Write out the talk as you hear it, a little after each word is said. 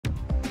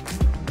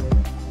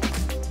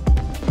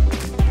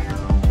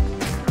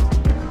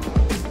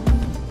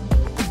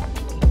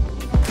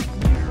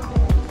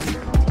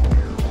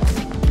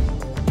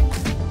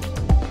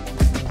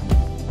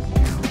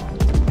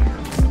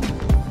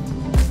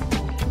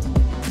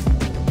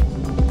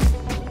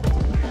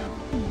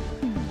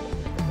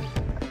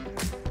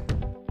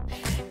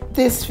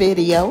This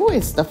video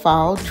is the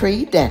fall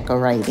tree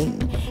decorating.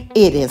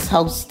 It is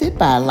hosted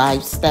by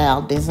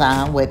Lifestyle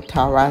Design with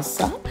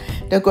Teresa,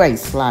 the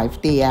Grace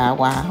Life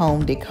DIY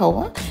Home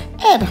Decor,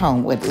 At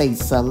Home with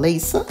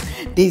Lisa,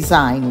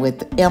 Design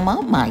with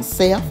Emma,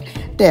 myself,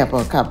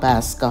 Deborah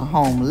Cabasca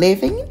Home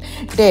Living,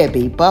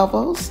 Debbie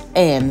Bubbles,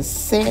 and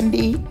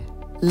Sandy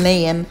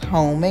Lynn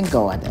Home and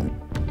Garden.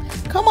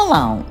 Come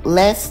along,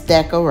 let's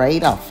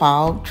decorate a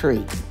fall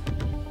tree.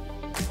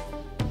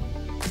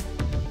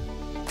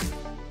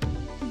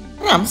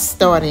 I'm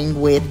starting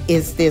with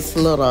is this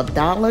little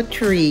Dollar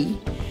Tree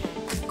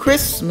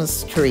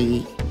Christmas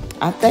tree.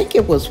 I think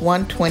it was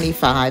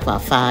 $1.25 or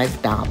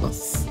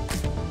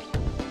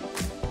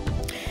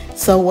 $5.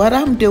 So what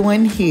I'm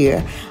doing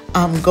here,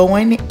 I'm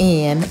going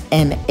in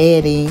and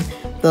adding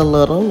the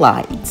little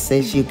lights.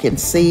 As you can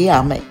see,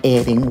 I'm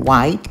adding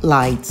white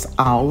lights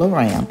all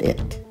around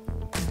it.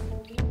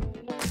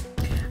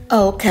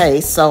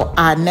 Okay, so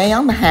I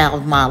now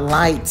have my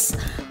lights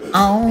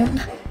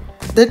on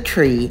the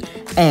tree,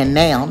 and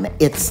now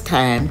it's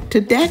time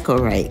to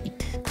decorate.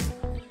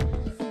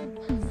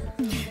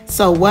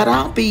 So what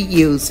I'll be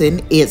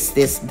using is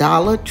this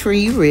Dollar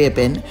Tree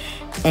ribbon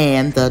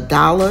and the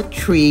Dollar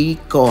Tree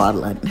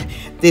garland.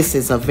 This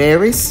is a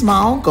very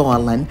small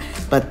garland,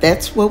 but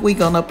that's what we're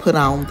gonna put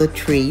on the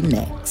tree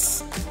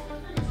next.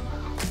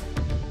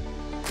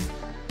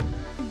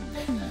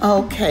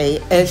 Okay,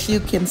 as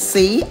you can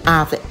see,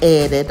 I've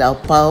added a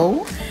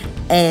bow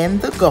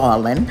and the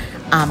garland.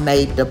 I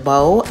made the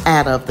bow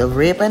out of the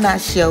ribbon I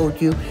showed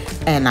you,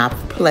 and I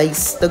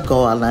placed the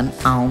garland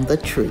on the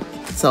tree.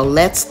 So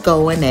let's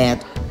go and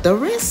add the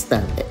rest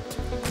of it.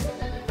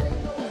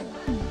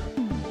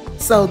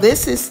 So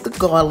this is the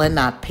garland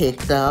I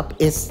picked up.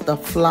 It's the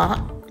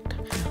flocked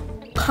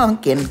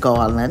pumpkin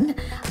garland.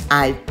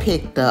 I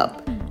picked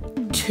up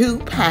 2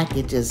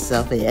 packages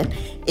of it.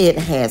 It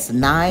has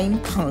 9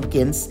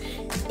 pumpkins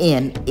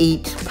in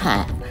each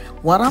pack.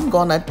 What I'm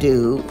gonna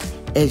do,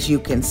 as you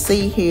can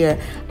see here,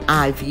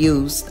 I've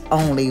used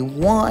only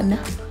one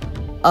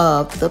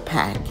of the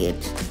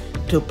package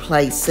to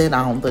place it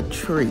on the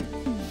tree.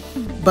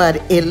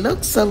 But it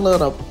looks a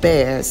little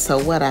bare, so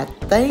what I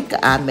think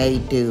I may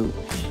do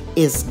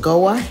is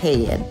go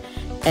ahead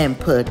and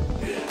put,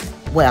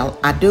 well,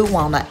 I do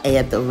want to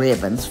add the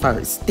ribbons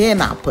first,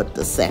 then I'll put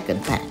the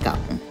second pack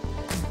on.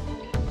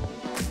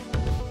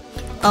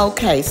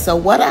 Okay, so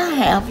what I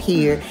have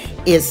here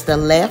is the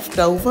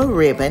leftover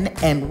ribbon,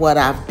 and what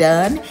I've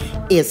done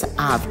is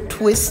I've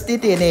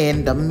twisted it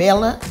in the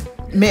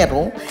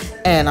middle,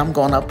 and I'm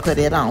gonna put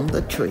it on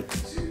the tree.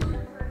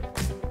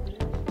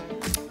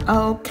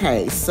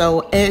 Okay,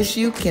 so as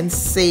you can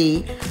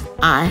see,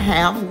 I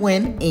have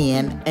went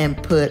in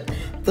and put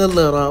the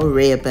little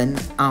ribbon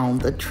on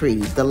the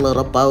tree, the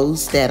little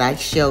bows that I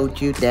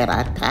showed you that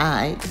I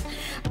tied.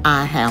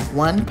 I have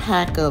 1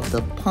 pack of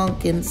the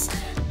pumpkins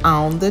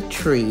on the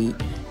tree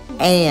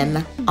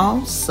and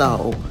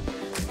also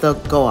the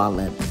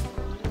garland.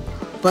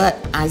 But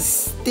I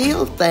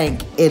still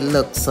think it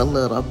looks a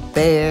little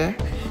bare.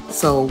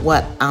 So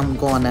what I'm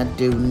gonna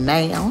do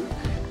now,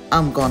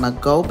 I'm gonna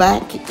go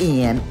back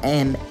in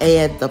and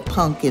add the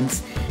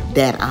pumpkins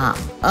that are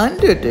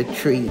under the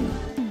tree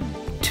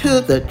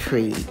to the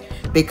tree,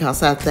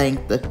 because I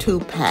think the 2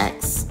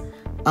 packs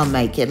will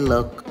make it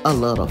look a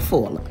little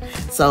fuller.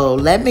 So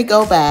let me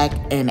go back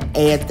and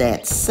add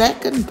that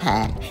second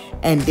pack,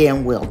 and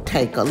then we'll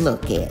take a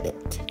look at it.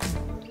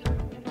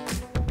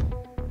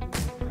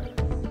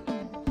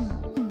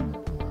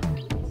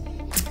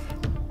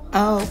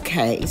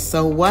 Okay,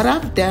 so what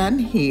I've done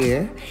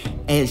here,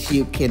 as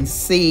you can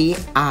see,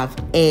 I've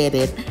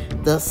added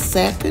the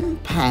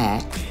second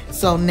pack.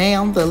 So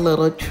now the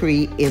little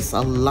tree is a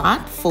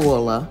lot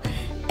fuller,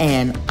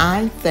 and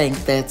I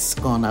think that's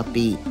gonna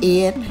be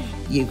it.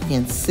 You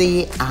can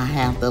see I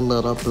have the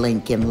little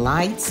blinking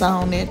lights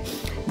on it.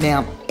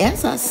 Now,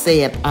 as I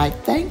said, I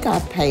think I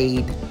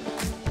paid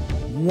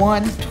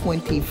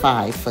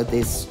 $1.25 for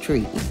this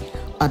tree,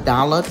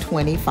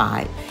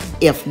 $1.25.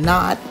 If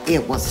not,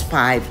 it was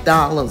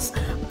 $5.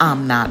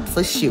 I'm not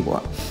for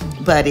sure.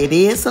 But it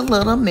is a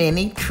little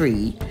mini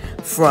tree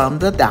from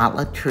the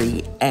Dollar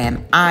Tree,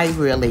 and I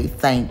really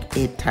think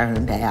it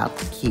turned out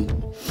cute.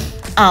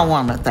 I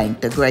want to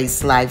thank the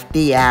Grace Life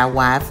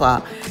DIY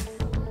for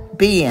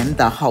being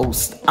the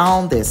host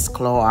on this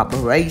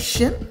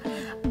collaboration.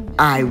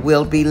 I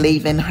will be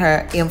leaving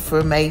her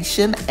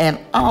information and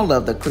all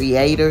of the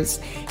creators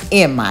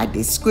in my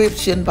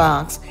description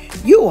box.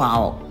 You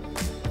all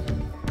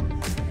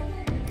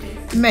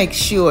make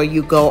sure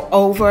you go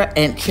over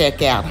and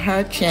check out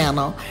her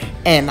channel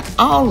and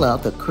all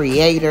of the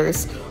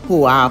creators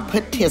who are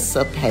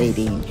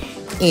participating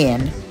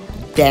in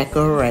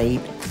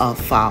Decorate a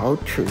Fall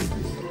Tree.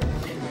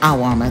 I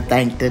want to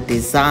thank the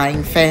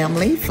design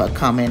family for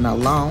coming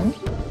along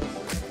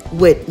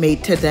with me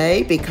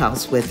today,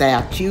 because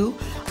without you,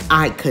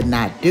 I could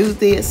not do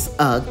this.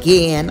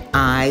 Again,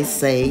 I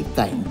say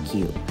thank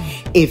you.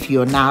 If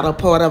you're not a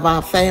part of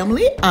our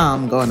family,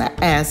 I'm going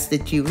to ask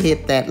that you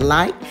hit that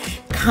like,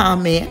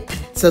 comment,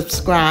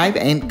 subscribe,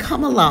 and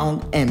come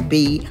along and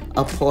be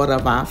a part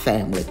of our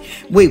family.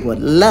 We would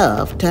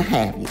love to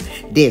have you.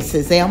 This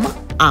is Emma.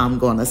 I'm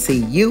going to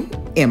see you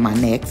in my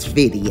next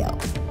video.